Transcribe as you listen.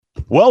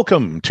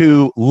Welcome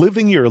to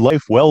Living Your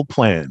Life Well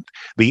Planned,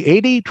 the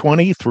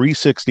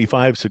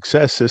 80-20-365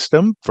 success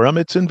system from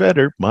its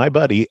inventor, my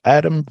buddy,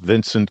 Adam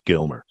Vincent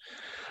Gilmer.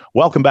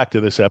 Welcome back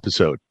to this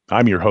episode.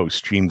 I'm your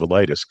host, Gene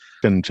Velitis,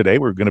 and today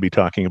we're going to be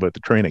talking about the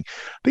training.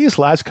 These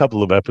last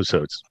couple of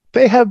episodes,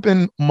 they have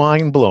been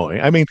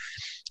mind-blowing. I mean,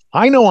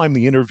 I know I'm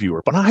the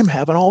interviewer, but I'm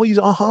having all these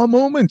aha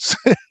moments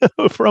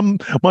from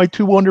my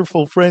two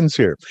wonderful friends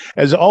here.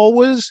 As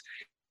always,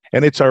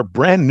 and it's our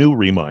brand new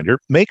reminder,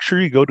 make sure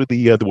you go to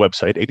the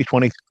website,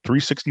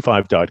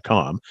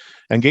 80-20-365.com,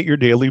 and get your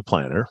daily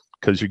planner,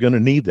 because you're going to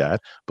need that.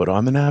 But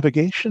on the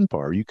navigation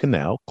bar, you can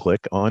now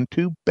click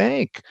onto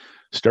bank.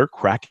 Start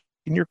cracking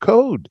your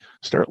code.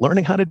 Start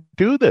learning how to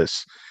do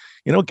this.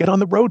 You know, get on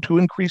the road to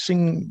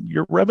increasing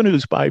your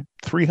revenues by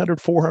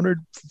 300, 400,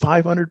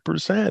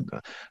 500%.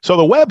 So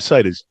the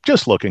website is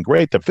just looking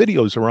great. The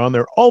videos are on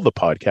there. All the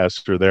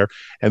podcasts are there.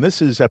 And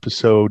this is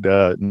episode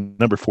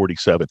number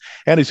 47.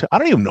 And I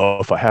don't even know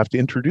if I have to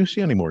introduce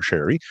you anymore,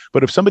 Sherry,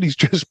 but if somebody's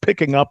just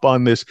picking up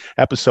on this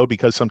episode,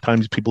 because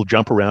sometimes people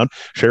jump around,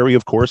 Sherry,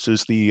 of course,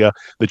 is the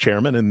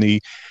chairman and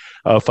the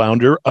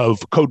founder of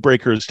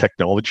Codebreakers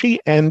Technology,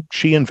 and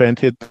she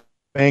invented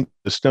bank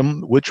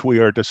system, which we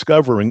are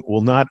discovering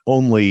will not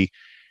only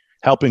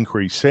help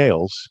increase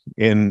sales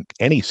in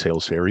any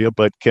sales area,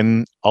 but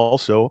can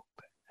also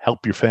help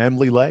your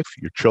family life,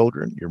 your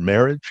children, your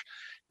marriage.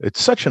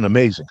 It's such an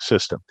amazing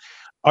system.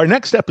 Our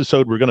next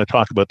episode, we're going to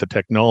talk about the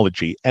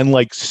technology and,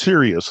 like,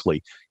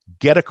 seriously,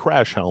 get a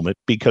crash helmet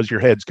because your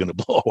head's going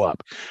to blow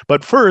up.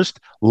 But first,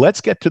 let's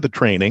get to the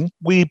training.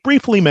 We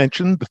briefly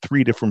mentioned the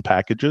 3 different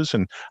packages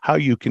and how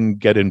you can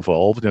get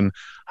involved. And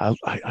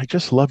I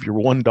just love your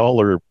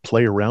 $1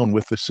 play around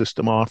with the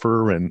system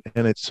offer, and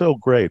it's so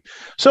great.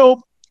 So,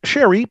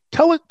 Sherry,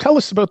 tell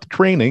us about the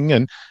training,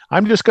 and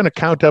I'm just going to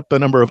count up the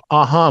number of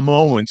aha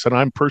moments that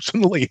I'm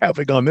personally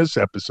having on this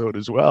episode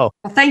as well.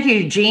 Well, thank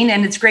you, Gene,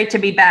 and it's great to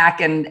be back.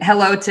 And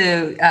hello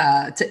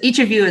to each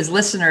of you as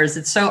listeners.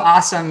 It's so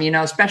awesome,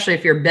 especially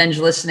if you're binge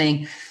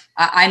listening.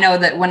 I know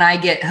that when I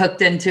get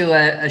hooked into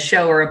a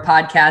show or a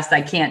podcast,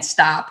 I can't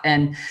stop.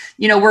 And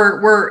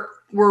we're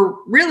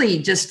really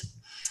just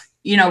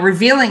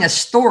revealing a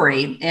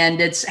story,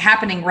 and it's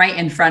happening right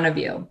in front of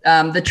you.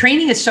 The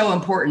training is so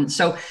important.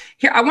 So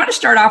here, I want to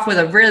start off with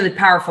a really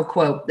powerful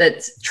quote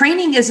that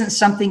training isn't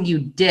something you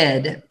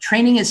did.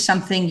 Training is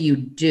something you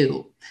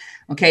do.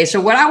 Okay.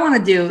 So what I want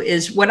to do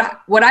is what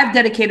I've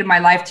dedicated my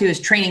life to is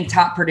training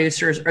top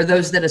producers, or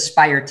those that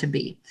aspire to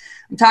be.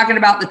 I'm talking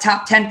about the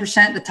top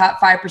 10%, the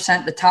top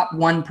 5%, the top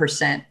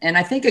 1%. And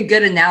I think a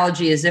good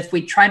analogy is if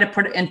we try to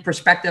put it in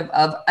perspective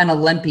of an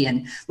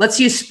Olympian. Let's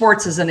use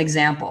sports as an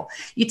example.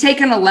 You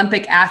take an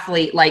Olympic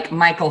athlete like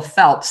Michael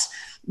Phelps,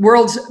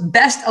 world's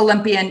best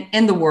Olympian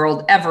in the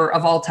world ever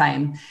of all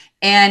time.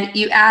 And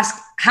you ask,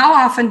 how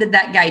often did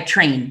that guy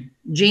train?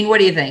 Gene, what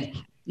do you think?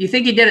 You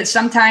think he did it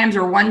sometimes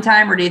or one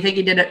time, or do you think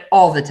he did it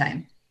all the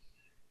time?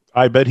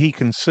 I bet he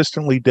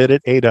consistently did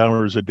it 8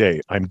 hours a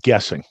day, I'm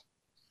guessing.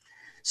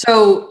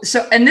 So,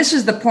 and this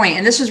is the point,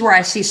 and this is where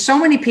I see so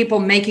many people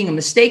making a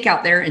mistake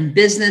out there in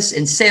business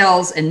and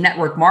sales and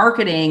network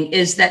marketing,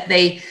 is that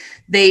they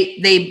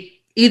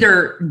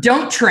either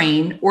don't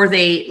train or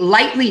they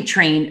lightly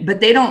train, but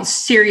they don't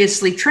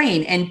seriously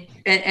train.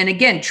 And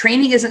again,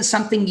 training isn't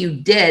something you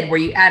did where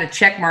you add a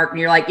check mark and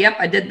you're like, yep,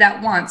 I did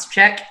that once,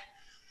 check.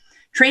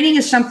 Training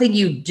is something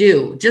you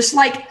do, just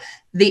like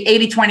the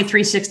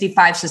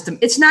 80-20-365 system.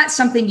 It's not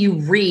something you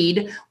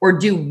read or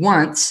do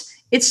once.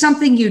 It's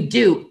something you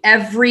do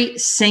every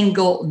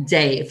single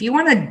day. If you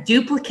want to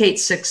duplicate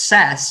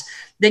success,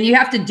 then you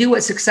have to do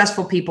what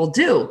successful people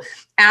do.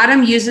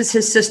 Adam uses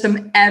his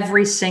system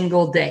every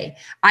single day.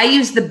 I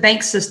use the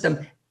bank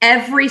system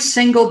every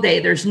single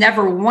day. There's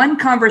never one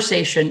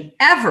conversation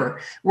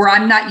ever where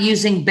I'm not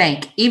using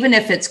bank, even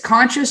if it's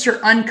conscious or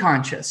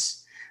unconscious.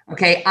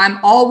 Okay, I'm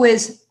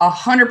always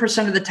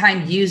 100% of the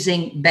time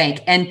using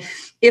bank. And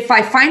if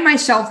I find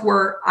myself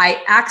where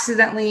I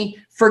accidentally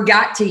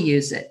forgot to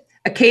use it,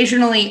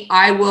 occasionally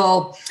I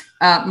will,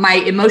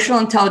 my emotional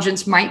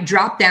intelligence might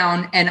drop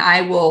down and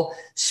I will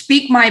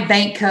speak my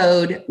bank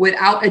code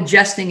without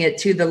adjusting it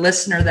to the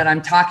listener that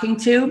I'm talking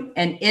to.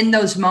 And in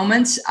those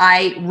moments,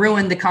 I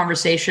ruin the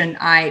conversation.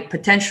 I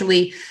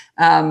potentially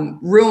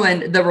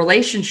ruin the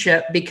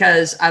relationship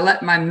because I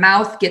let my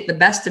mouth get the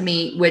best of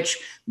me, which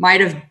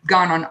might have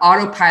gone on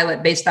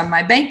autopilot based on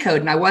my bank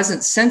code. And I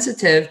wasn't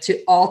sensitive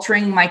to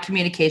altering my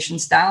communication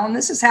style. And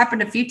this has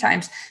happened a few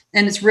times,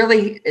 and it's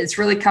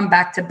really come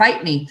back to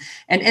bite me.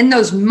 And in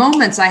those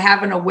moments, I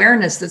have an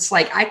awareness that's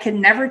like, I can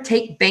never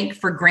take bank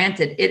for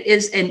granted. It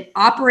is a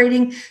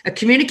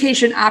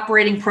communication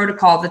operating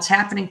protocol that's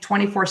happening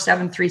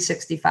 24/7,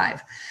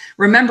 365.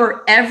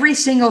 Remember, every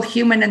single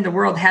human in the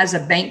world has a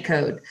bank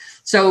code.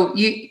 So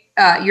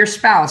your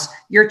spouse,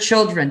 your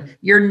children,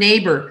 your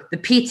neighbor, the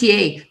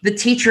PTA, the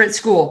teacher at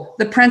school,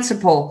 the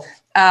principal,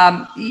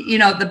 the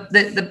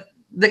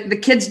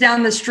kids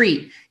down the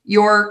street,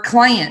 your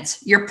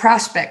clients, your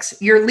prospects,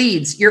 your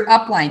leads, your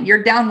upline,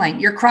 your downline,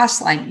 your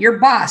crossline, your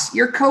boss,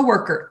 your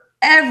coworker.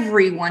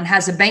 Everyone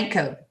has a bank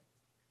code.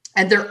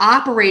 and they're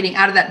operating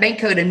out of that bank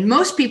code. And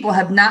most people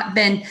have not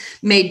been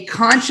made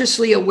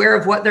consciously aware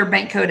of what their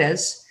bank code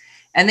is.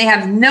 And they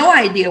have no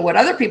idea what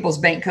other people's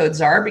bank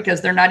codes are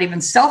because they're not even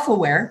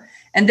self-aware.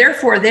 And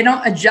therefore, they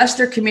don't adjust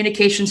their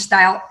communication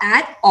style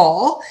at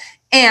all.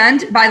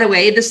 And by the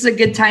way, this is a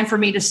good time for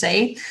me to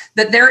say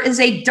that there is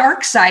a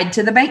dark side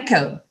to the bank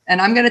code. And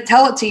I'm going to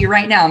tell it to you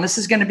right now. And this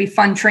is going to be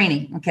fun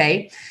training.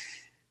 Okay.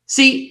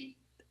 See,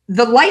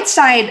 the light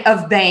side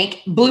of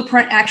bank,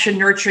 blueprint, action,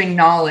 nurturing,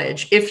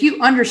 knowledge, if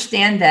you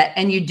understand that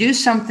and you do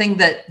something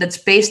that's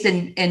based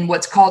in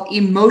what's called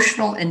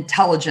emotional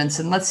intelligence,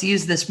 and let's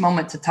use this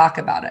moment to talk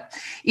about it.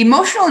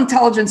 Emotional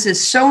intelligence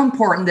is so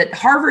important that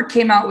Harvard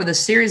came out with a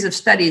series of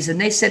studies, and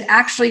they said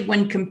actually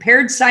when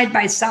compared side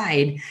by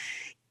side,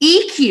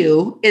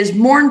 EQ is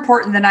more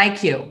important than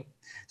IQ.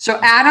 So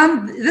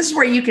Adam, this is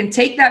where you can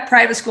take that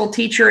private school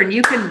teacher and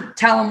you can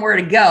tell them where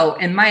to go,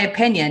 in my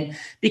opinion,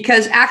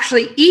 because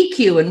actually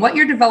EQ and what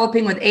you're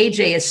developing with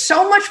AJ is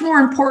so much more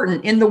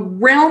important in the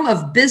realm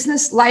of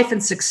business, life,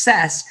 and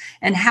success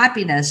and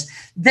happiness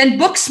than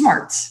book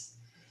smarts.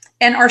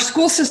 And our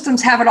school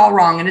systems have it all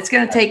wrong. And it's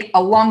going to take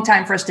a long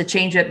time for us to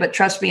change it. But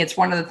trust me, it's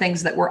one of the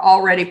things that we're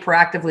already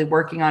proactively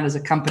working on as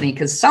a company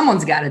because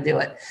someone's got to do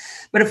it.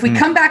 But if we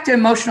come back to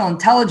emotional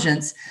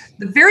intelligence,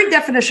 the very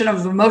definition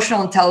of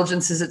emotional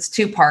intelligence is it's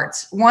two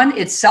parts. One,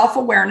 it's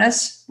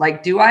self-awareness.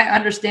 Like, do I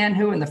understand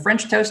who in the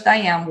French toast I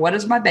am? What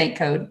is my bank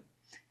code?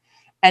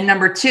 And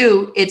number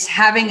two, it's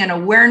having an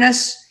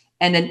awareness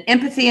and an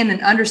empathy and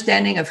an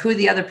understanding of who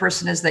the other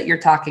person is that you're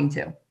talking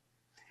to.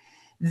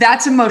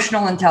 That's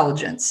emotional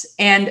intelligence.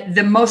 And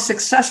the most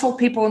successful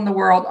people in the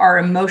world are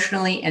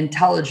emotionally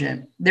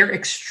intelligent. They're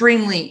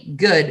extremely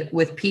good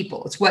with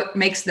people. It's what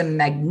makes them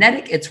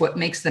magnetic. It's what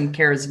makes them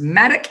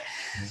charismatic.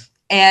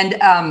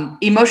 And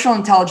emotional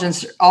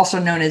intelligence, also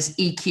known as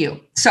EQ.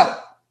 So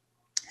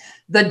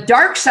the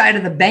dark side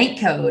of the bank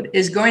code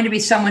is going to be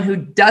someone who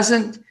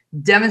doesn't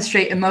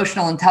demonstrate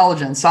emotional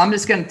intelligence. So I'm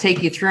just going to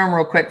take you through them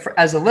real quick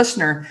as a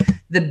listener.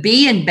 The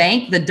B in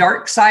bank, the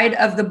dark side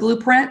of the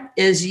blueprint,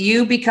 is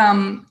you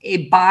become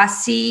a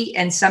bossy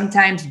and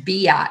sometimes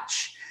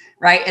biatch,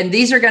 right? And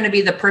these are going to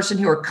be the person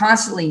who are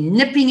constantly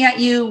nipping at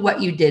you,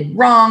 what you did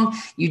wrong.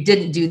 You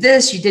didn't do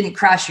this. You didn't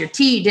cross your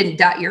T. You didn't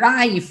dot your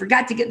I. You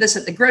forgot to get this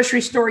at the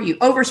grocery store. You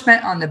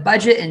overspent on the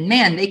budget. And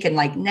man, they can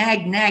like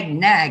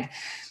nag.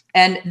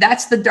 And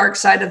that's the dark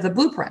side of the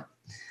blueprint.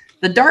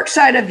 The dark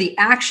side of the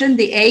action,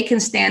 the A can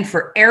stand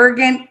for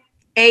arrogant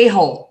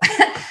a-hole.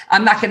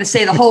 I'm not going to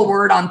say the whole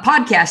word on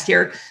podcast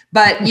here,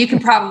 but you can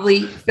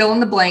probably fill in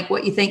the blank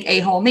what you think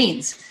a-hole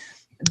means.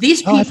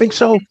 These people, I think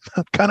so.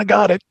 I kind of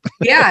got it.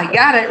 Yeah, you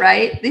got it,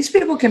 right? These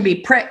people can be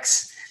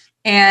pricks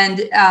and,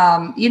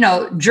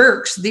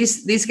 jerks.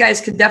 These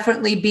guys could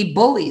definitely be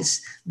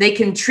bullies. They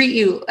can treat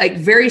you like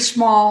very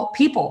small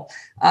people.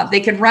 They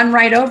can run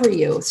right over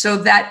you. So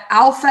that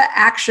alpha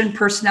action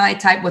personality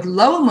type with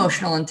low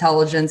emotional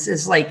intelligence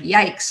is like,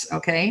 yikes.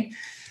 Okay.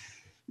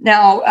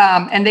 Now,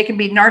 and they can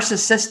be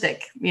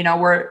narcissistic,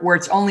 where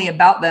it's only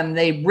about them.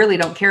 They really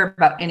don't care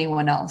about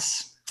anyone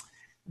else.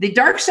 The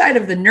dark side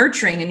of the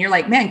nurturing, and you're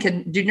like, man,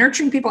 do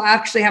nurturing people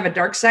actually have a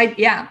dark side?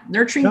 Yeah.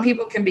 Nurturing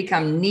people can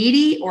become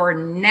needy or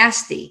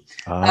nasty,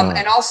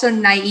 and also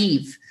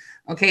naive.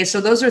 Okay,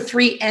 so those are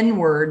 3 N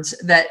words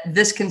that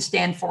this can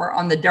stand for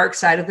on the dark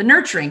side of the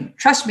nurturing.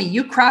 Trust me,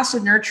 you cross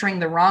a nurturing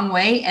the wrong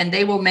way and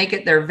they will make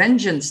it their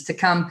vengeance to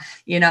come,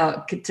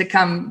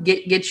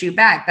 get you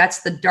back.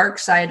 That's the dark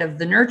side of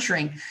the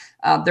nurturing.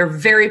 They're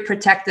very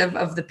protective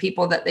of the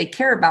people that they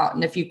care about.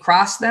 And if you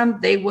cross them,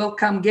 they will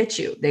come get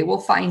you. They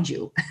will find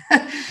you.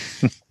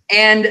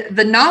 And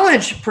the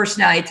knowledge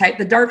personality type,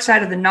 the dark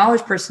side of the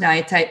knowledge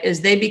personality type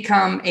is they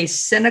become a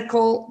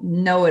cynical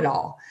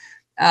know-it-all.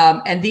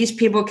 And these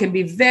people can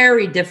be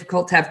very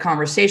difficult to have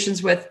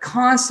conversations with,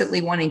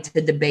 constantly wanting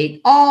to debate,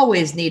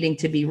 always needing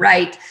to be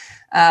right.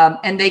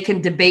 And they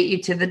can debate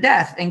you to the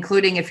death,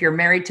 including if you're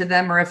married to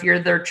them or if you're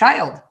their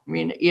child. I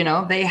mean,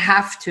 they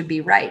have to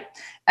be right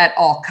at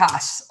all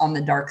costs on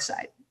the dark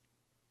side.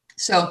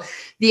 So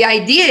the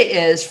idea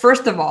is,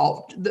 first of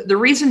all, the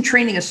reason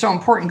training is so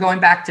important, going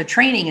back to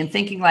training and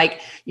thinking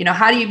like,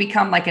 how do you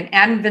become like an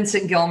Adam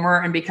Vincent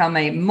Gilmer and become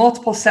a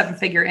multiple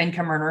 7-figure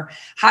income earner?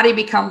 How do you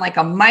become like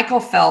a Michael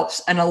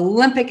Phelps, an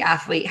Olympic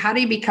athlete? How do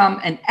you become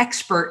an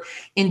expert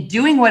in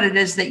doing what it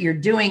is that you're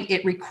doing?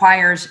 It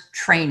requires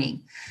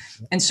training.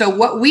 And so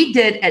what we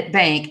did at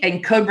Bank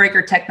and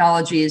Codebreaker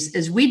Technologies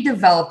is we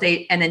developed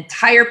an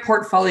entire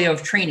portfolio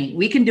of training.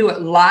 We can do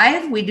it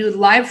live. We do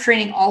live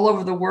training all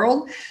over the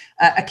world.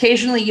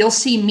 Occasionally, you'll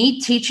see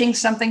me teaching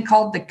something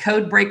called the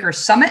Codebreaker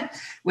Summit,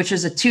 which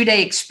is a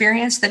 2-day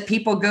experience that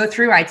people go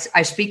through.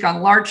 I speak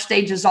on large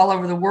stages all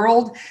over the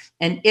world.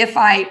 And if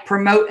I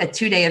promote a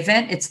 2-day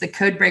event, it's the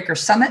Codebreaker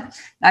Summit.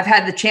 I've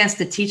had the chance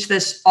to teach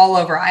this all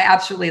over. I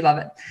absolutely love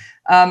it.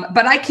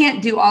 But I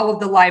can't do all of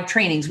the live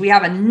trainings. We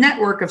have a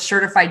network of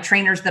certified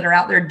trainers that are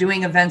out there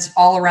doing events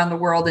all around the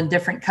world in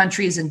different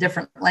countries and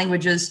different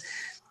languages.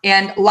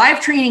 And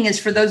live training is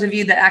for those of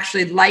you that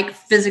actually like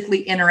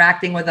physically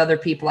interacting with other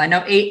people. I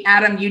know,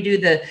 Adam, you do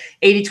the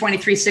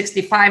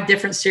 80-20-365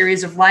 different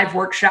series of live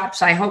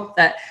workshops. I hope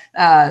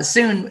that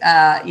soon,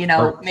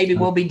 maybe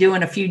we'll be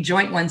doing a few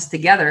joint ones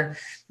together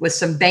with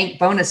some bank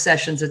bonus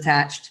sessions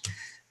attached.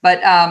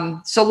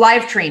 But so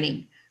live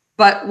training.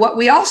 But what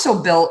we also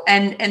built,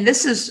 and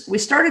we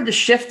started to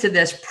shift to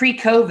this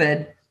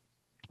pre-COVID,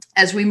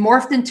 as we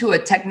morphed into a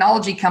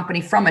technology company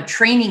from a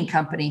training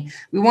company.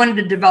 We wanted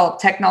to develop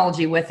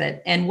technology with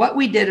it. And what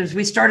we did is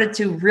we started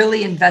to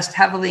really invest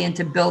heavily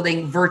into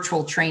building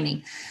virtual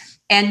training,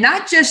 and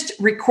not just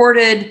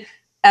recorded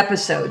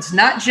episodes,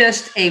 not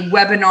just a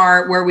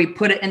webinar where we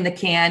put it in the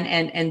can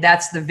and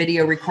that's the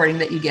video recording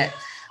that you get.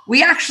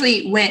 We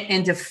actually went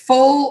into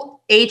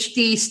full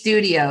HD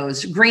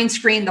studios, green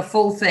screen, the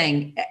full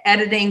thing,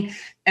 editing,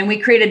 and we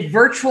created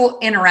virtual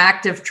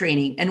interactive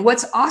training. And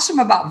what's awesome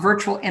about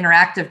virtual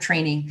interactive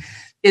training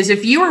is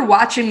if you are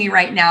watching me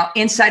right now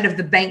inside of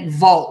the bank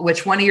vault,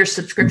 which one of your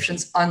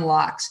subscriptions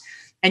unlocks,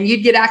 and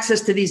you'd get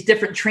access to these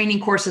different training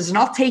courses, and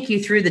I'll take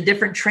you through the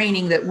different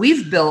training that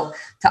we've built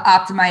to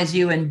optimize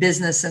you in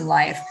business and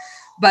life.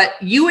 But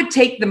you would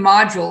take the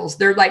modules,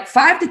 they're like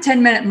 5 to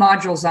 10 minute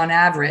modules on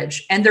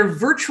average, and they're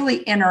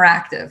virtually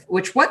interactive,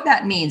 which what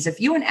that means, if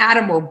you and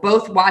Adam were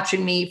both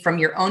watching me from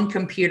your own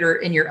computer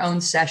in your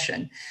own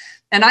session,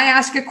 and I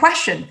ask a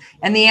question,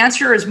 and the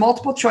answer is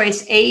multiple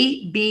choice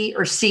A, B,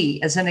 or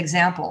C as an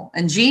example.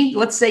 And Gene,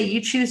 let's say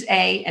you choose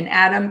A, and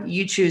Adam,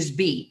 you choose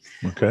B.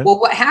 Okay. Well,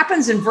 what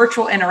happens in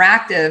virtual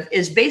interactive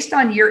is based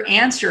on your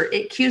answer,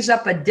 it queues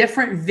up a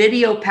different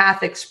video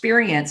path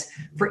experience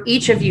for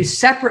each of you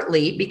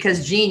separately,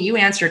 because Gene, you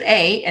answered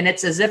A, and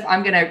it's as if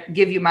I'm going to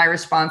give you my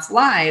response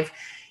live.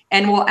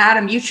 And well,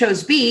 Adam, you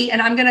chose B,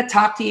 and I'm going to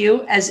talk to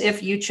you as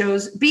if you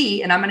chose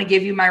B, and I'm going to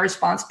give you my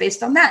response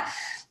based on that.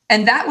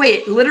 And that way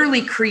it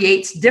literally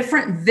creates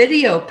different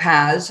video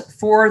paths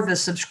for the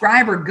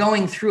subscriber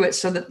going through it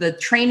so that the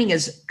training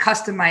is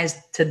customized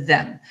to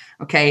them.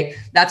 Okay,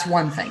 that's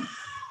one thing.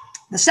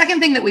 The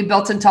second thing that we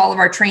built into all of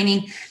our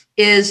training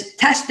is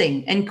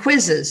testing and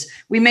quizzes.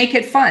 We make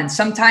it fun.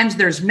 Sometimes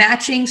there's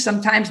matching,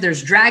 sometimes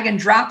there's drag and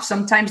drop,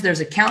 sometimes there's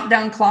a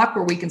countdown clock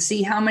where we can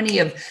see how many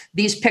of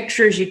these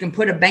pictures you can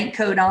put a bank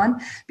code on,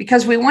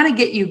 because we want to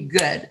get you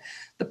good.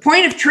 The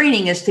point of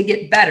training is to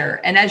get better.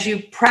 And as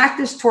you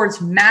practice towards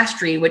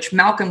mastery, which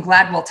Malcolm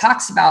Gladwell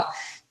talks about,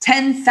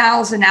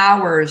 10,000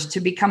 hours to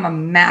become a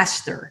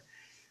master.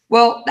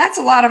 Well, that's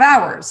a lot of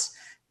hours.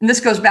 And this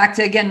goes back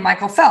to, again,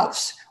 Michael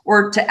Phelps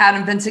or to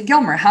Adam Vincent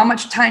Gilmer. How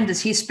much time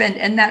does he spend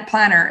in that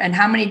planner, and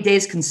how many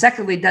days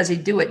consecutively does he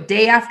do it?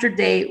 Day after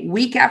day,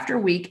 week after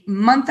week,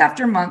 month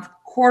after month,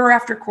 quarter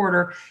after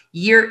quarter,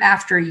 year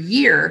after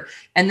year,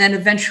 and then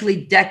eventually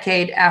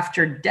decade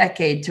after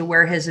decade, to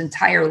where his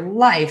entire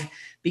life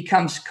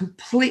becomes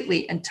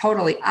completely and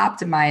totally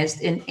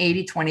optimized in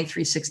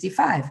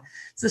 80-20-365.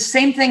 It's the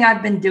same thing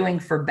I've been doing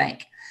for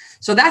bank.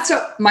 So that's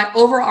my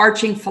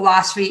overarching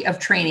philosophy of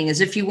training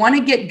is if you want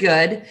to get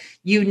good,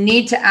 you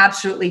need to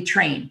absolutely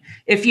train.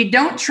 If you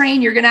don't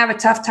train, you're going to have a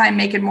tough time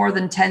making more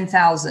than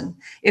 10,000.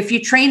 If you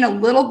train a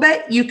little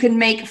bit, you can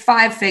make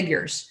 5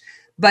 figures.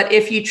 But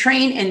if you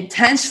train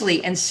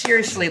intensely and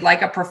seriously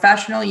like a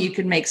professional, you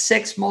can make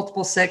 6,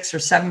 multiple 6 or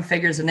 7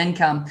 figures in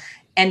income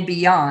and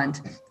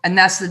beyond. And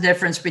that's the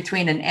difference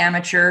between an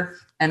amateur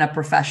and a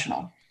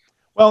professional.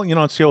 Well,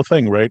 it's the old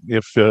thing, right?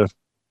 If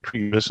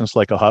treat your business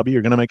like a hobby,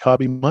 you're going to make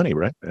hobby money,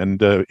 right?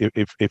 And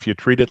if you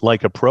treat it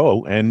like a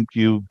pro and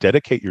you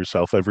dedicate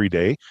yourself every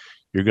day,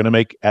 you're going to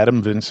make Adam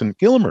Vincent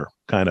Gilmer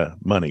kind of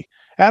money.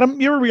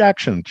 Adam, your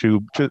reaction to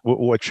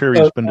what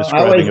Sherry's been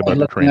describing about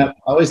the training? I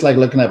always like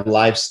looking at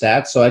live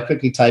stats. So I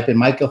quickly type in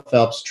Michael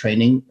Phelps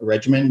training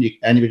regimen.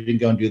 Anybody can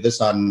go and do this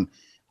on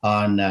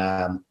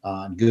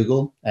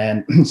Google.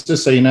 And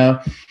just so you know,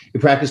 he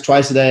practiced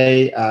twice a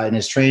day in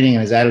his training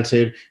and his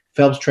attitude.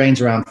 Phelps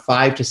trains around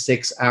 5 to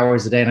 6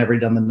 hours a day, and I've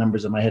already done the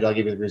numbers in my head. I'll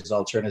give you the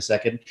results here in a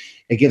second.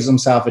 It gives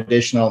himself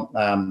additional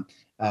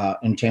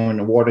entertainment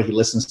and water. He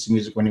listens to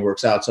music when he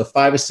works out. So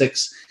 5 to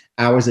 6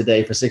 hours a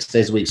day for 6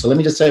 days a week. So let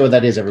me just tell you what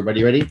that is,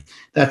 everybody. Ready?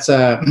 That's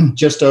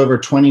just over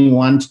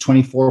 21 to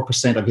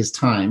 24% of his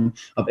time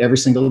of every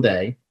single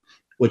day,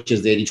 which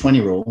is the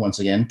 80-20 rule. Once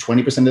again,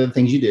 20% of the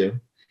things you do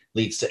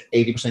leads to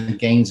 80%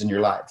 gains in your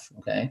life.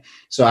 Okay.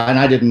 So, and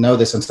I didn't know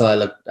this until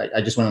I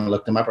just went and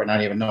looked them up right now.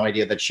 I have no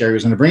idea that Sherry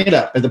was going to bring it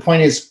up. But the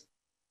point is,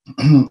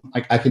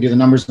 I can do the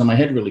numbers in my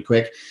head really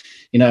quick.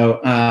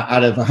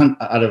 Out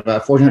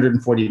of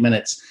 440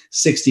 minutes,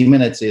 60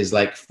 minutes is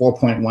like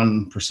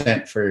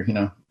 4.1% for,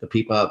 the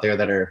people out there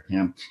that are,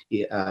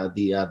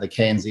 the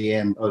K and Z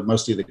and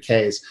mostly the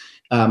Ks.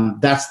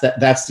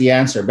 That's the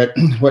answer. But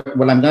what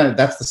I'm going to,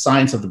 that's the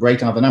science of the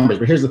breakdown of the numbers.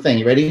 But here's the thing.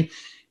 You ready?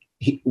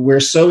 We're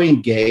so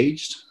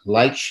engaged,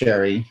 like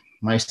Sherry,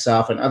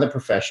 myself, and other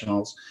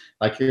professionals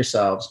like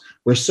yourselves.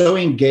 We're so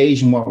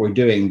engaged in what we're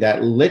doing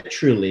that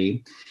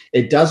literally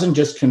it doesn't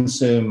just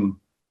consume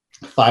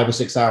 5 or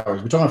 6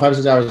 hours. We're talking 5 or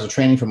 6 hours of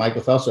training for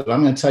Michael Phelps. But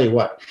I'm going to tell you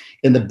what,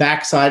 in the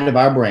backside of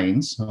our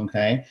brains,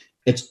 okay,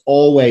 It's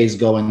always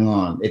going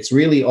on. It's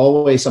really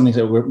always something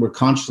that we're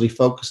consciously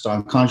focused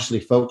on, consciously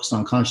focused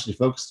on, consciously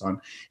focused on.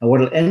 And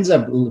where it ends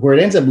up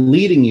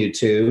leading you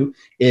to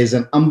is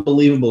an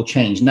unbelievable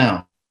change.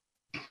 Now,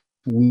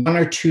 1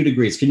 or 2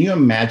 degrees. Can you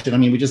imagine? I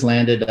mean, we just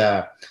landed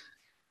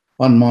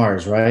on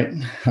Mars, right?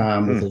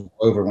 With the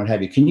rover, what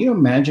have you. Can you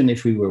imagine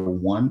if we were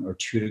 1 or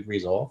 2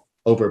 degrees off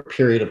over a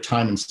period of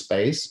time and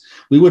space?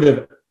 We would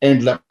have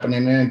ended up in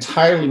an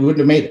entirely, we wouldn't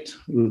have made it.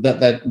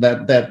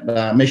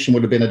 That mission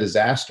would have been a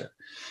disaster.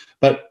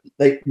 But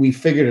we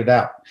figured it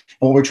out.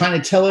 And what we're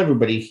trying to tell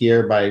everybody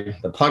here by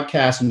the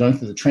podcast and going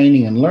through the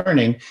training and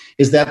learning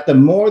is that the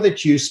more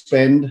that you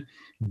spend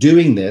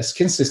doing this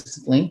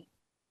consistently,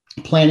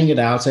 planning it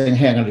out, saying,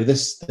 hey, I'm going to do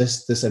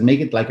this, and make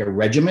it like a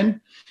regimen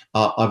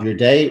of your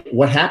day,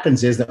 what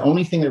happens is the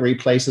only thing that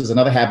replaces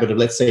another habit of,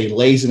 let's say,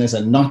 laziness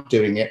and not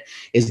doing it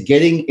is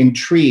getting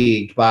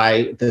intrigued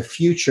by the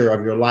future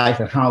of your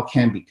life and how it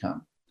can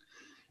become.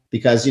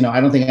 Because,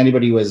 I don't think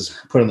anybody was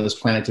put on this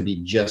planet to be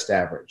just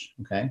average,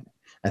 okay?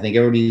 I think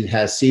everybody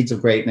has seeds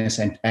of greatness,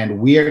 and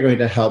we are going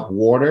to help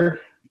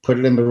water, put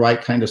it in the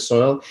right kind of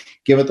soil,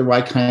 give it the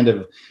right kind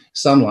of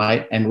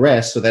sunlight and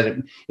rest so that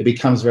it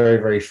becomes very,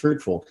 very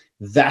fruitful.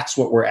 That's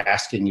what we're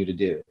asking you to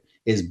do,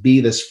 is be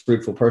this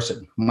fruitful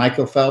person.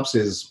 Michael Phelps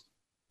is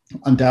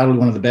undoubtedly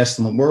one of the best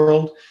in the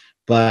world,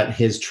 but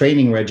his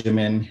training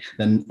regimen,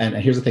 and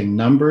here's the thing,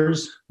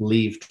 numbers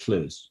leave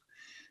clues.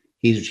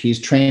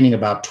 He's training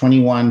about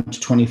 21 to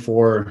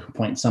 24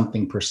 point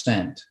something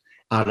percent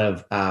out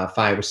of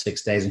 5 or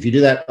 6 days. If you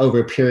do that over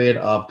a period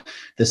of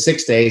the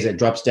 6 days, it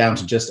drops down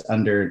to just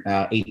under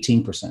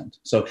 18%.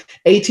 So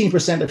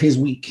 18% of his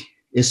week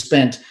is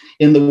spent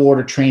in the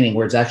water training,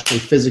 where it's actually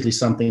physically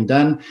something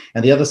done.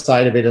 And the other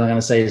side of it, I'm going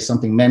to say, is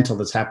something mental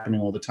that's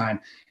happening all the time.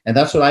 And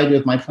that's what I do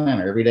with my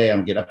planner. Every day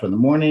I'm get up in the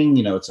morning,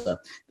 it's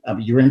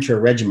you're into a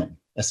regimen,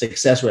 a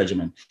success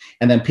regimen.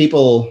 And then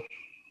people,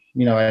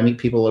 I meet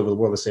people over the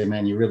world that say,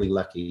 man, you're really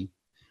lucky,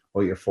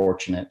 or you're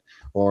fortunate,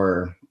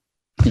 or,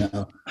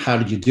 how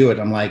did you do it?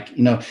 I'm like,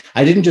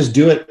 I didn't just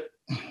do it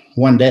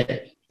one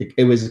day.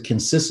 It was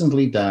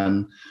consistently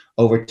done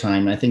over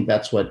time. And I think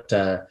that's what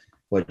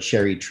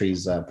Sherry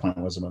Tree's point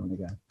was a moment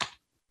ago.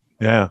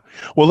 Yeah.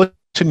 Well,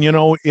 listen,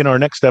 in our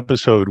next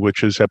episode,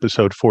 which is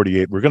episode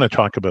 48, we're going to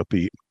talk about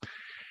the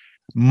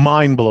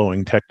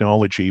mind-blowing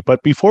technology.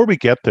 But before we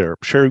get there,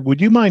 Sherry, would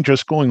you mind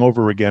just going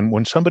over again,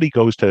 when somebody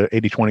goes to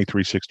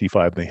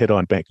 80/20/365, they hit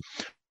on bank,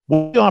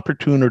 what's the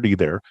opportunity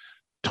there?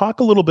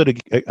 Talk a little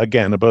bit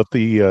again about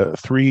the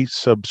 3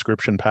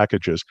 subscription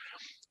packages.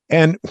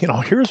 And,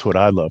 here's what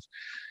I love.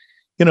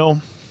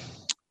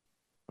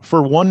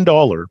 For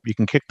 $1, you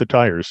can kick the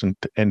tires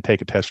and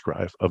take a test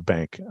drive of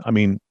bank. I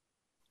mean,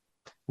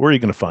 where are you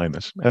going to find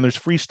this? And there's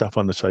free stuff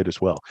on the site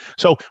as well.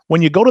 So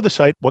when you go to the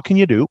site, what can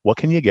you do? What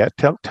can you get?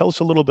 Tell us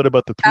a little bit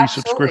about the 3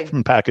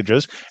 subscription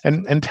packages,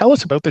 and tell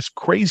us about this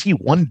crazy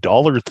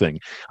 $1 thing.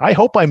 I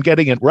hope I'm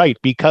getting it right,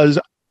 because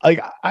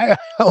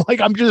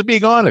I'm just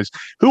being honest.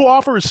 Who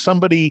offers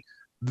somebody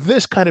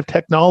this kind of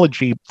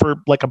technology for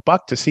like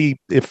 $1 to see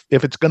if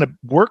it's going to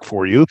work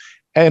for you?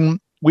 And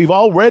we've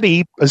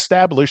already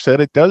established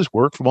that it does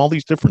work from all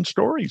these different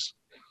stories.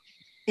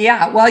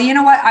 Yeah. Well, you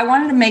know what? I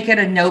wanted to make it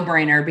a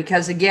no-brainer,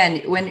 because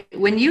again,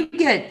 when you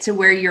get to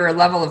where you're a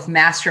level of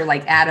master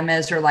like Adam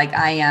is, or like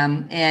I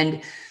am,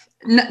 and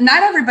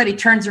not everybody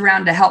turns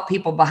around to help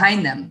people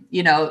behind them.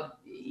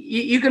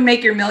 You can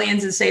make your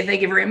millions and say,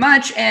 thank you very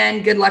much,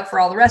 and good luck for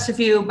all the rest of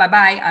you.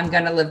 Bye-bye. I'm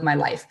going to live my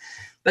life.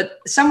 But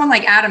someone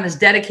like Adam is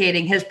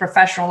dedicating his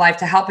professional life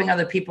to helping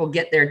other people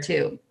get there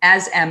too,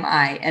 as am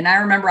I. And I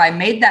remember I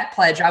made that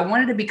pledge. I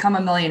wanted to become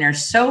a millionaire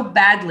so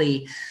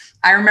badly.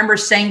 I remember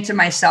saying to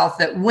myself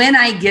that when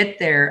I get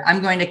there,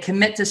 I'm going to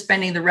commit to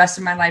spending the rest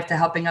of my life to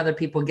helping other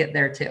people get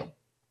there too.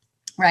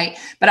 Right.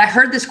 But I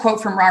heard this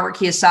quote from Robert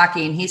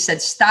Kiyosaki, and he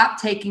said,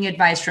 stop taking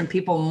advice from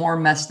people more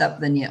messed up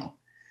than you.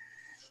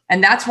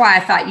 And that's why I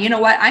thought, you know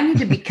what, I need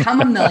to become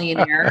a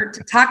millionaire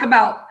to talk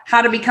about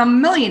how to become a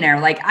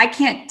millionaire. Like, I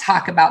can't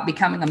talk about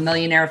becoming a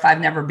millionaire if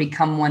I've never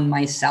become one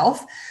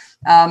myself.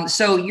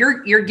 So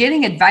you're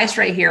getting advice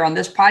right here on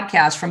this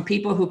podcast from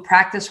people who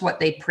practice what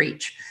they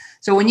preach.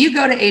 So when you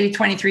go to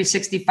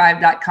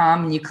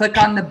 80/20/365.com and you click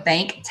on the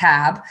bank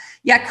tab,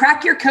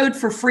 crack your code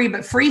for free,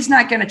 but free's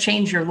not going to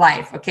change your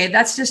life. Okay.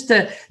 That's just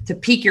to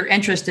pique your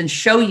interest and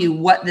show you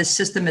what this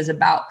system is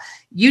about.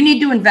 You need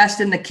to invest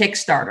in the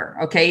Kickstarter.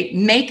 Okay.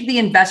 Make the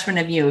investment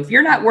of you. If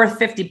you're not worth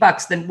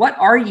 $50, then what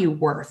are you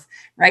worth?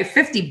 Right?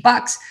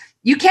 $50.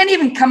 You can't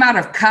even come out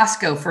of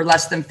Costco for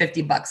less than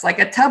 $50. Like,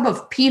 a tub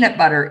of peanut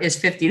butter is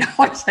 $50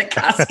 at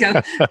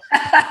Costco.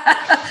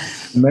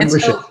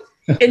 Membership.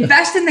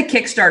 Invest in the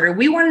Kickstarter.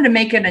 We wanted to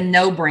make it a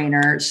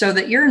no-brainer so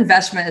that your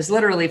investment is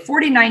literally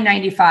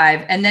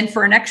 $49.95. And then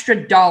for an extra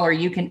 $1,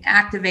 you can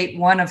activate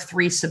one of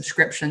 3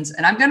 subscriptions.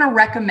 And I'm going to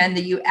recommend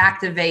that you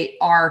activate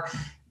our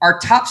our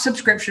top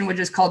subscription, which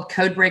is called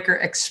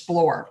Codebreaker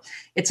Explore.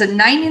 It's a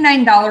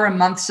 $99 a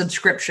month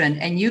subscription,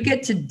 and you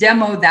get to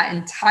demo that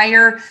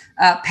entire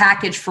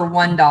package for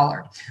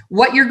 $1.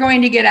 What you're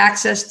going to get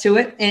access to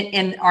it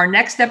in our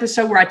next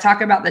episode, where I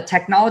talk about the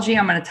technology,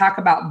 I'm going to talk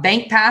about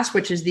BankPass,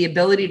 which is the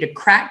ability to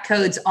crack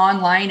codes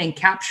online and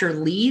capture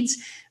leads.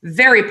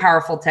 Very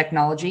powerful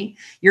technology.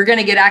 You're going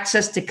to get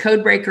access to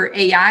Codebreaker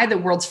AI, the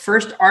world's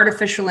first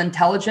artificial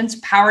intelligence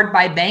powered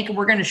by Bank.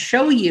 We're going to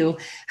show you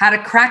how to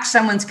crack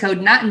someone's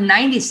code, not in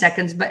 90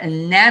 seconds, but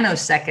in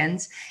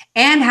nanoseconds,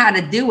 and how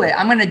to do it.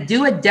 I'm going to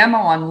do a demo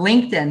on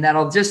LinkedIn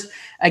that'll just,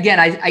 again,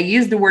 I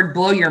use the word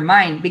blow your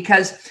mind,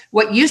 because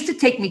what used to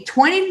take me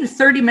 20 to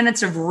 30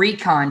 minutes of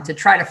recon to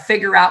try to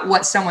figure out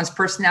what someone's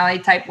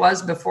personality type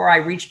was before I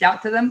reached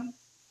out to them,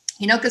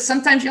 because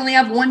sometimes you only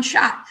have one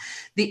shot.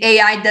 The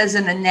AI does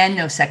in a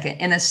nanosecond.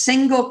 In a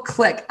single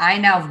click, I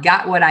now have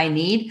got what I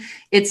need.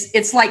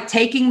 It's like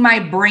taking my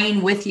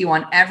brain with you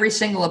on every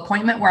single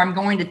appointment, where I'm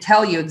going to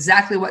tell you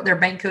exactly what their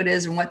bank code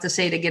is and what to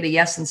say to get a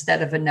yes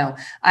instead of a no.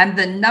 I'm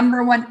the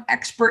 #1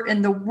 expert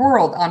in the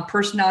world on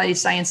personality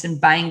science and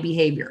buying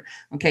behavior.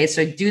 Okay,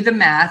 so do the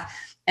math.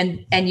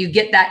 And you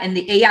get that in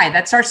the AI.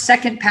 That's our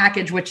second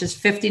package, which is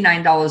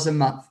 $59 a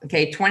month.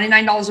 Okay,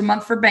 $29 a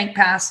month for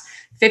BankPass,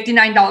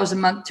 $59 a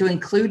month to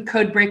include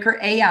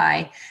Codebreaker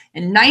AI,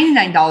 and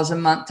 $99 a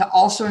month to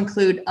also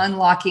include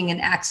unlocking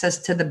and access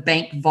to the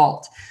bank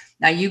vault.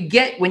 Now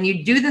when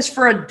you do this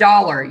for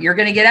 $1, you're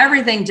going to get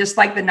everything just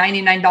like the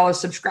 $99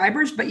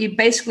 subscribers, but you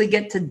basically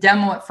get to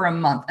demo it for a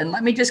month. And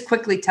let me just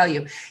quickly tell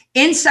you,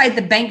 inside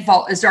the bank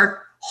vault is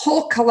our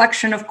whole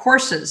collection of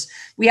courses.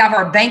 We have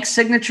our bank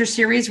signature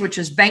series, which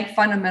is bank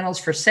fundamentals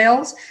for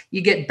sales.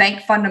 You get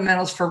bank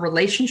fundamentals for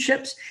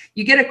relationships.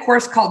 You get a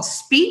course called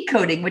speed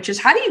coding, which is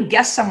how do you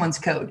guess someone's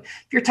code?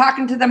 If you're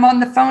talking to them on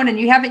the phone and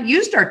you haven't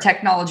used our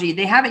technology,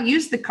 they haven't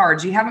used the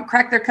cards, you haven't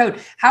cracked their code,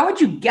 how would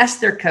you guess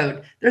their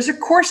code? There's a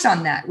course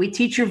on that. We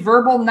teach you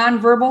verbal,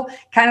 nonverbal,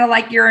 kind of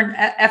like you're an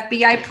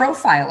FBI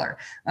profiler,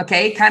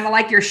 okay? Kind of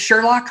like you're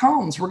Sherlock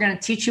Holmes. We're going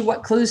to teach you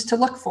what clues to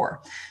look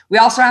for. We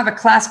also have a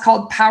class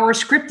called Power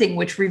Scripting,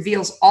 which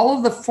reveals all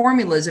of the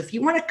formulas. If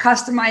you want to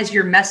customize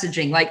your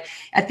messaging, like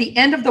at the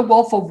end of The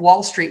Wolf of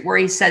Wall Street, where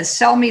he says,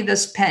 sell me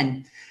this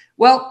pen.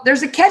 Well,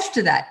 there's a catch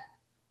to that.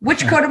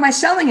 Which code am I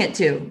selling it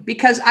to?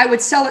 Because I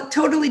would sell it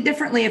totally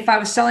differently if I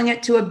was selling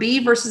it to a B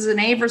versus an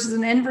A versus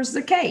an N versus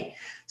a K.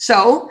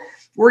 So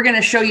we're going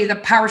to show you the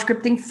Power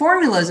Scripting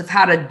formulas of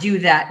how to do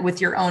that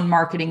with your own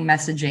marketing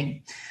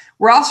messaging.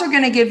 We're also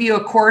going to give you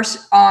a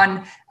course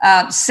on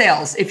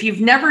sales. If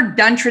you've never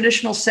done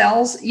traditional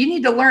sales, you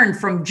need to learn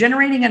from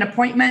generating an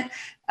appointment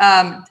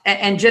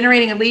and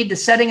generating a lead, to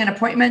setting an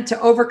appointment, to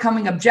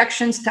overcoming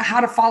objections, to how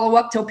to follow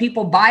up till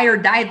people buy or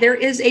die. There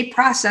is a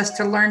process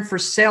to learn for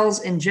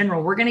sales in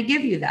general. We're going to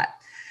give you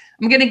that.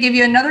 I'm going to give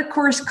you another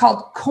course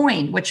called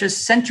COIN, which is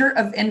Center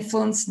of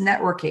Influence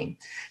Networking.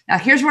 Now,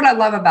 here's what I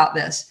love about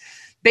this.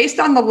 Based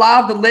on the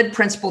law of the lid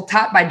principle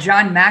taught by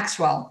John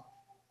Maxwell,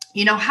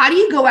 how do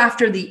you go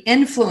after the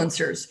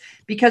influencers?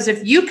 Because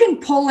if you can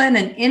pull in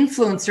an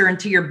influencer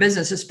into your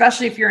business,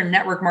 especially if you're in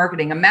network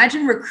marketing,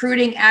 imagine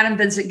recruiting Adam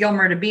Vincent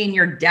Gilmer to be in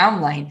your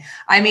downline.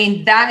 I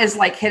mean, that is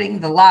like hitting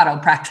the lotto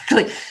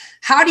practically.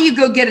 How do you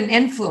go get an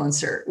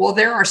influencer? Well,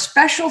 there are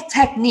special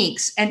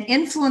techniques, and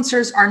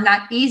influencers are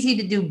not easy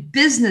to do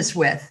business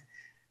with.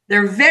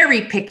 They're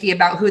very picky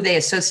about who they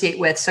associate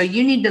with. So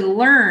you need to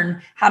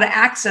learn how to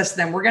access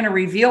them. We're going to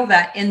reveal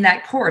that in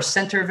that course,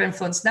 Center of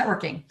Influence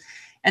Networking.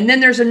 And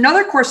then there's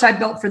another course I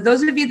built for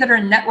those of you that are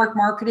in network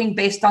marketing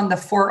based on the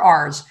 4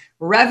 R's: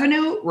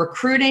 revenue,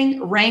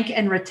 recruiting, rank,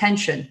 and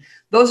retention.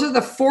 Those are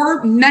the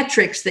 4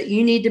 metrics that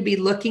you need to be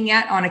looking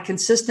at on a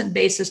consistent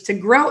basis to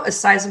grow a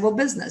sizable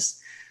business.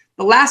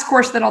 The last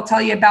course that I'll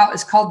tell you about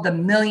is called the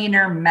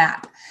Millionaire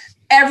Map.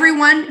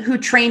 Everyone who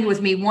trained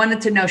with me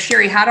wanted to know,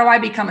 Sherry, how do I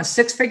become a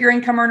 6-figure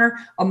income earner,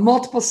 a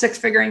multiple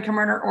 6-figure income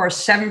earner, or a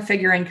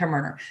 7-figure income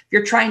earner? If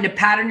you're trying to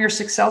pattern your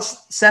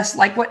success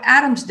like what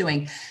Adam's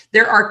doing,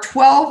 there are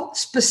 12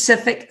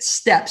 specific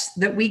steps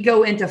that we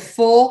go into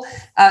full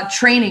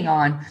training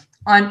on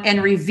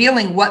and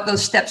revealing what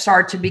those steps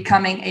are to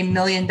becoming a $1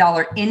 million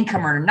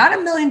income earner, not a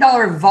 $1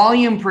 million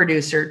volume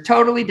producer,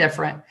 totally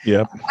different.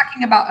 Yep. I'm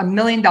talking about $1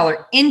 million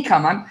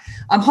income.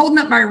 I'm holding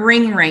up my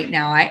ring right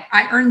now.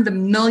 I earned the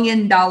 $1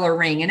 million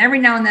ring. And every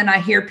now and then I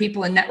hear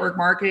people in network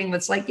marketing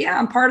that's like, yeah,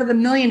 I'm part of the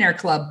Millionaire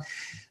Club.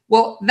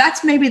 Well,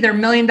 that's maybe their $1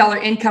 million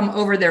income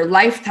over their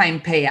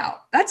lifetime payout.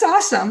 That's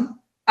awesome.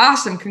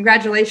 Awesome.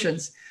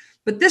 Congratulations.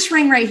 But this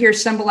ring right here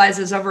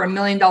symbolizes over $1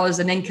 million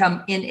in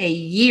income in a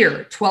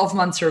year, 12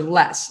 months or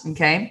less.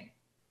 Okay.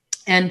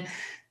 And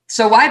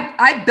so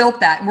I built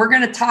that. And we're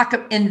going to talk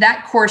in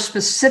that course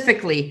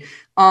specifically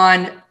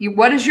on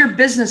what is your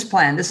business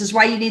plan. This is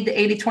why you need the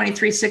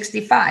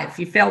 80-20-365. If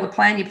you fail to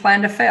plan, you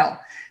plan to fail.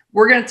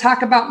 We're going to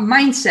talk about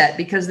mindset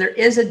because there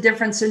is a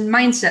difference in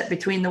mindset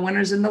between the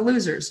winners and the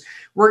losers.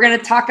 We're going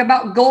to talk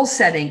about goal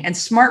setting and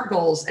SMART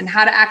goals and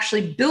how to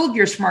actually build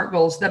your SMART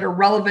goals that are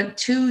relevant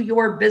to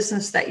your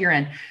business that you're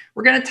in.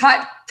 We're going to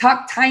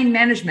talk time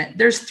management.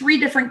 There's 3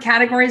 different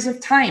categories of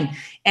time,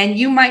 and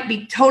you might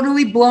be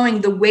totally blowing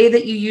the way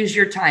that you use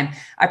your time.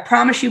 I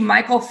promise you,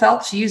 Michael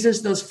Phelps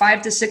uses those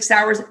 5 to 6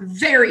 hours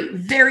very,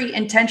 very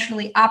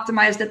intentionally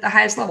optimized at the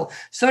highest level.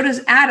 So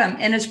does Adam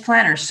in his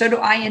planner. So do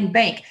I in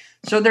Bank.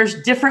 So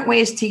there's different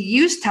ways to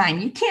use time.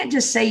 You can't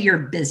just say you're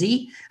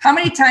busy. How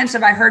many times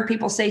have I heard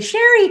people say,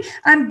 Sherry,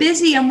 I'm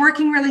busy, I'm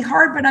working really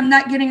hard, but I'm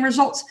not getting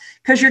results?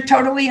 Because you're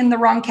totally in the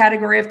wrong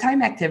category of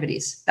time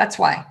activities. That's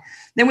why.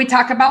 Then we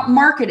talk about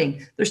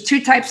marketing. There's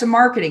 2 types of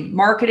marketing: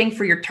 marketing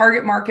for your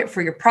target market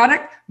for your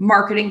product,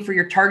 marketing for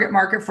your target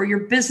market for your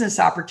business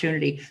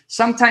opportunity.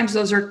 Sometimes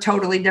those are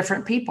totally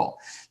different people.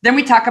 Then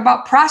we talk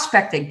about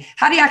prospecting.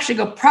 How do you actually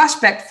go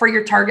prospect for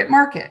your target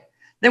market?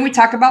 Then we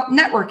talk about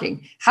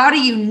networking. How do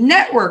you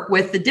network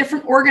with the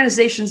different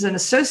organizations and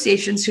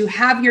associations who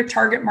have your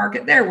target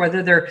market there,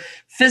 whether they're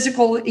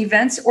physical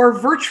events or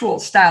virtual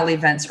style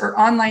events or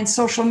online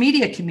social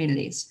media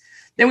communities?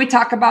 Then we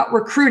talk about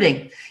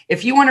recruiting.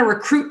 If you want to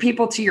recruit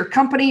people to your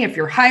company, if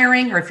you're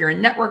hiring or if you're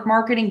in network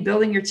marketing,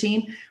 building your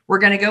team, we're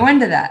going to go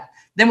into that.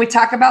 Then we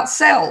talk about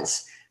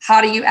sales.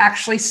 How do you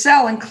actually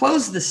sell and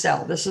close the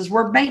sale? This is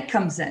where Bank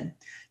comes in.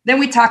 Then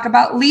we talk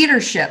about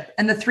leadership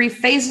and the 3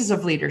 phases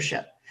of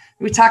leadership.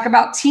 We talk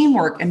about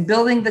teamwork and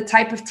building the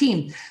type of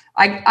team.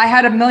 I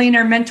had a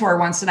millionaire mentor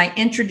once, and I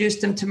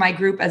introduced him to my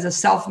group as a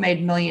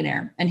self-made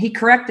millionaire. And he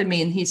corrected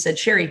me and he said,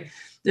 Sherry,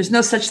 there's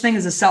no such thing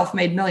as a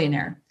self-made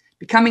millionaire.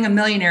 Becoming a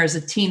millionaire is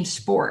a team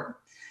sport.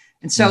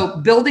 And so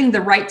building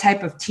the right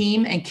type of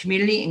team and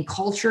community and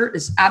culture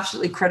is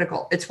absolutely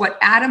critical. It's what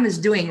Adam is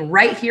doing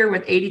right here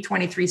with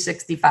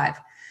 80-20-365.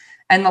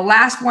 And the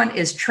last one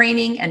is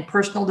training and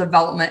personal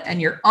development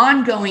and your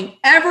ongoing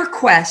ever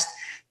quest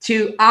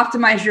to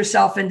optimize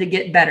yourself and to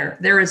get better.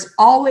 There is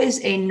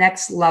always a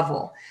next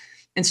level.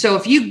 And so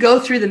if you go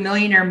through the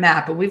Millionaire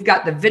Map, and we've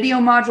got the video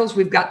modules,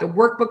 we've got the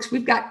workbooks,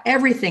 we've got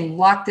everything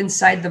locked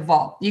inside the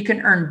vault. You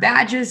can earn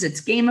badges,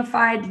 it's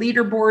gamified,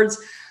 leaderboards,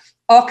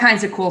 all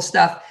kinds of cool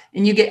stuff.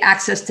 And you get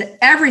access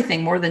to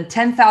everything, more than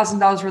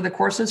 $10,000 worth of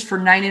courses for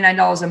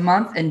 $99 a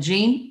month. And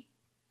Gene,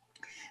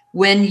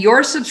 when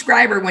your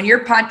subscriber, when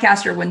your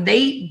podcaster, when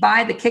they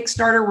buy the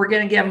Kickstarter, we're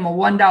going to give them a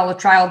 $1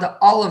 trial to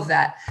all of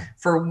that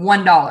for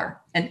 $1.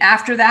 And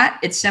after that,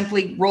 it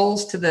simply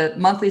rolls to the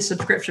monthly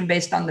subscription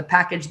based on the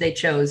package they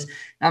chose.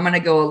 Now, I'm going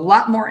to go a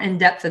lot more in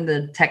depth in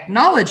the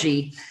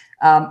technology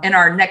in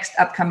our next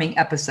upcoming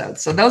episode.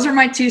 So those are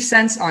my 2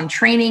 cents on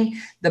training.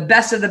 The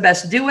best of the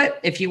best do it.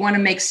 If you want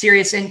to make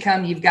serious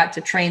income, you've got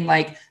to train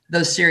like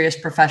those serious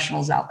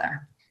professionals out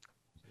there.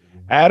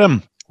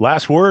 Adam,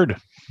 last word.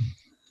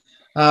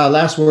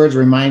 Last words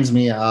reminds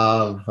me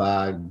of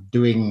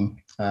doing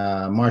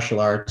martial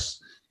arts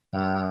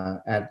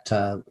at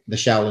the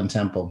Shaolin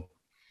Temple.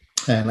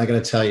 And I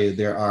got to tell you,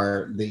 there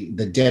are the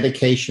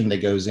dedication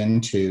that goes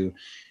into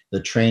the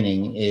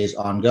training is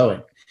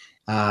ongoing.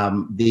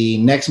 The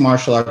next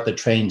martial art that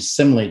trained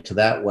similarly to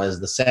that was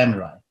the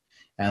samurai.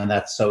 And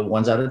that's, so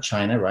one's out of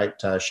China, right?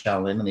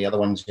 Shaolin, and the other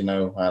one's,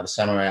 the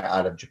samurai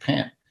out of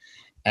Japan.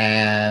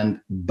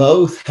 And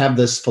both have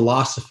this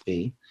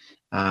philosophy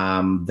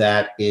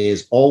that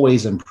is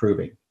always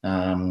improving.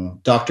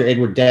 Dr.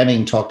 Edward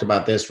Deming talked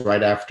about this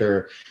right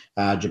after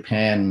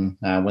Japan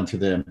went through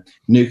the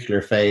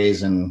nuclear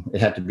phase and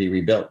it had to be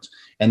rebuilt.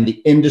 And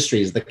the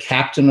industries, the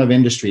captain of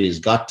industries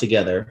got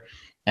together,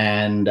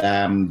 and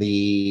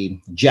the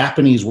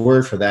Japanese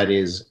word for that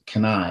is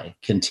kanai,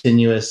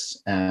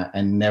 continuous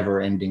and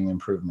never-ending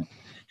improvement.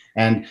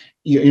 And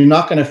you're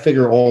not going to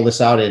figure all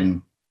this out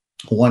in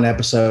one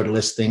episode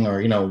listing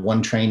or,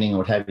 one training or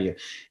what have you.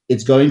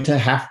 It's going to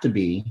have to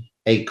be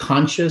a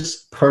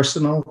conscious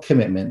personal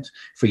commitment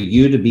for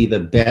you to be the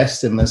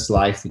best in this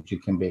life that you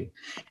can be.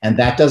 And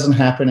that doesn't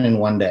happen in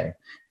one day.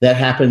 That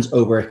happens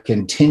over a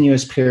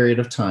continuous period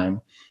of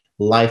time,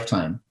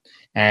 lifetime.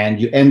 And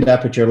you end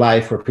up at your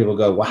life where people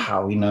go,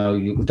 wow,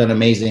 you've done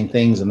amazing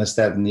things and this,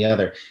 that, and the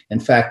other. In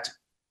fact,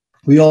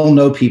 we all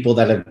know people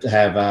that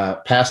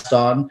have passed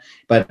on,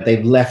 but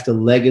they've left a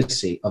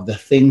legacy of the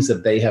things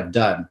that they have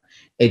done.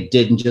 It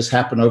didn't just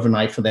happen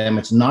overnight for them.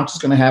 It's not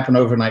just going to happen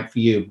overnight for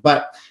you,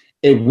 but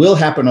it will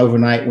happen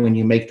overnight when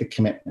you make the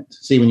commitment.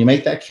 See, when you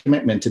make that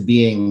commitment to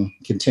being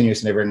continuous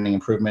and never-ending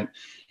improvement,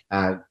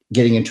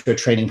 getting into a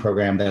training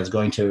program that is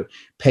going to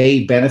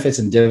pay benefits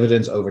and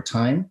dividends over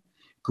time,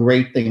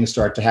 great things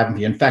start to happen for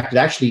you. In fact, it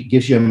actually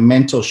gives you a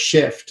mental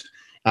shift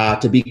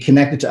to be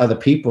connected to other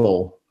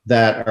people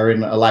that are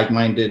in a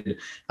like-minded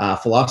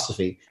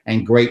philosophy,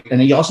 and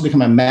you also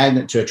become a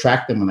magnet to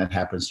attract them when that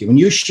happens to you. When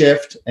you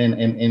shift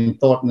in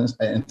thought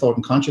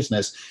and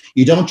consciousness,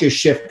 you don't just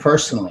shift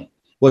personally.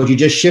 What you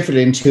just shifted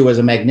into as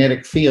a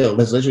magnetic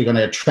field is literally going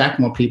to attract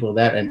more people to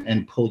that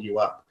and pull you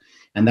up.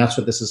 And that's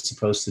what this is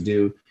supposed to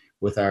do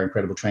with our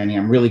incredible training.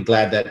 I'm really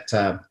glad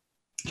that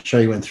I'm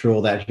sure you went through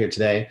all that here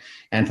today.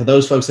 And for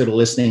those folks that are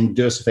listening,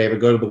 do us a favor,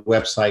 go to the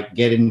website,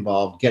 get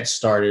involved, get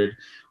started.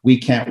 We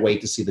can't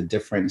wait to see the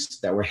difference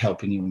that we're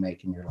helping you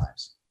make in your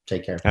lives.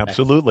 Take care.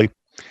 Absolutely.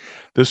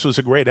 This was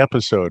a great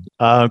episode.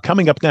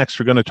 Coming up next,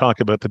 we're going to talk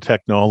about the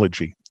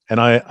technology. And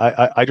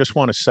I just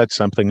want to set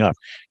something up.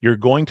 You're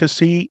going to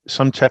see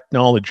some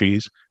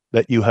technologies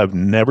that you have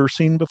never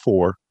seen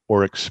before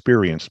or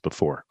experienced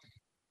before.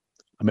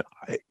 I mean,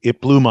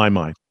 it blew my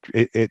mind.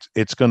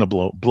 It's going to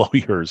blow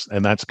yours,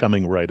 and that's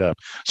coming right up.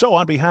 So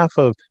on behalf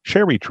of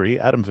Cherry Tree,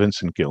 Adam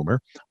Vincent Gilmer,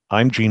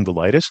 I'm Gene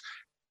Velitis.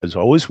 As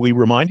always, we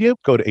remind you,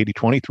 go to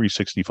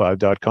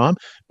 8020365.com.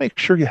 Make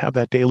sure you have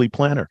that daily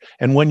planner.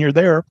 And when you're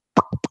there,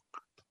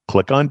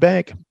 click on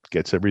bank.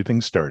 Gets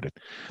everything started.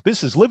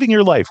 This is Living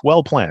Your Life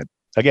Well Planned.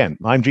 Again,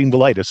 I'm Gene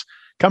Velitis.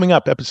 Coming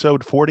up,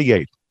 episode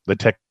 48, the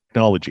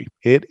technology.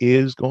 It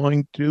is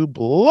going to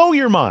blow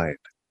your mind.